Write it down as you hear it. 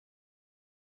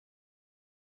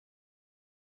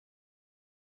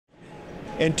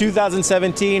In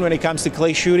 2017, when it comes to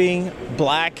clay shooting,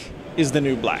 black is the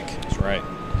new black. That's right.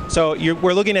 So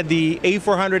we're looking at the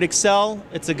A400 Xcel.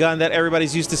 It's a gun that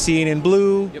everybody's used to seeing in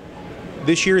blue. Yep.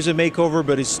 This year is a makeover,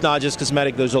 but it's not just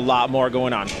cosmetic. There's a lot more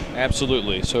going on.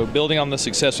 Absolutely. So building on the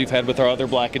success we've had with our other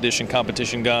Black Edition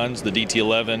competition guns, the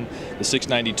DT11, the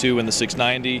 692, and the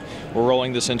 690, we're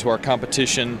rolling this into our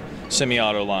competition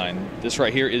semi-auto line. This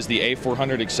right here is the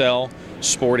A400 Xcel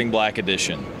Sporting Black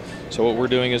Edition. So what we're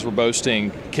doing is we're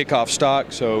boasting kickoff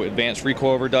stock, so advanced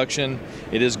recoil reduction.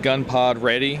 It is gun pod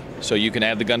ready, so you can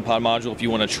add the gun pod module if you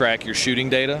want to track your shooting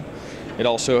data. It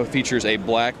also features a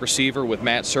black receiver with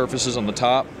matte surfaces on the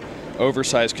top,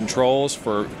 oversized controls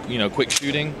for quick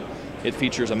shooting. It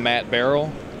features a matte barrel,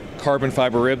 carbon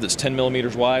fiber rib that's 10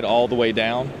 millimeters wide all the way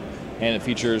down, and it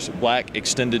features black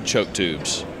extended choke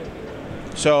tubes.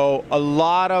 So a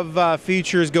lot of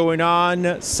features going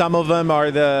on. Some of them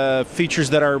are the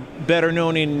features that are better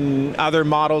known in other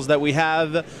models that we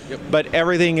have. Yep. But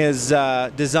everything is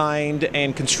designed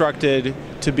and constructed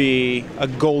to be a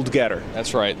gold getter.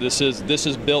 That's right. This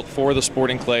is built for the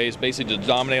sporting clays, basically to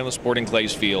dominate on the sporting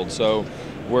clays field. So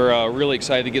we're really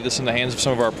excited to get this in the hands of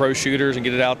some of our pro shooters and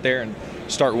get it out there and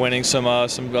start winning some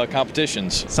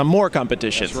competitions. Some more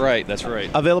competitions. That's right. That's right.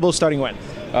 Available starting when?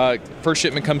 First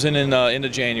shipment comes in end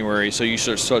of January, so you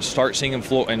should start seeing them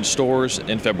in stores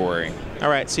in February. All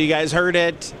right, so you guys heard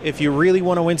it. If you really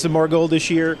want to win some more gold this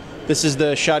year, this is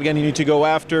the shotgun you need to go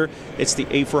after. It's the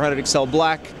A400 Xcel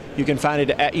Black. You can find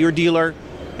it at your dealer,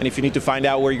 and if you need to find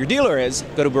out where your dealer is,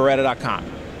 go to Beretta.com.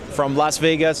 From Las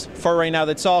Vegas, for right now,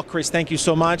 that's all. Chris, thank you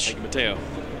so much. Thank you, Mateo.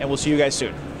 And we'll see you guys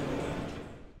soon.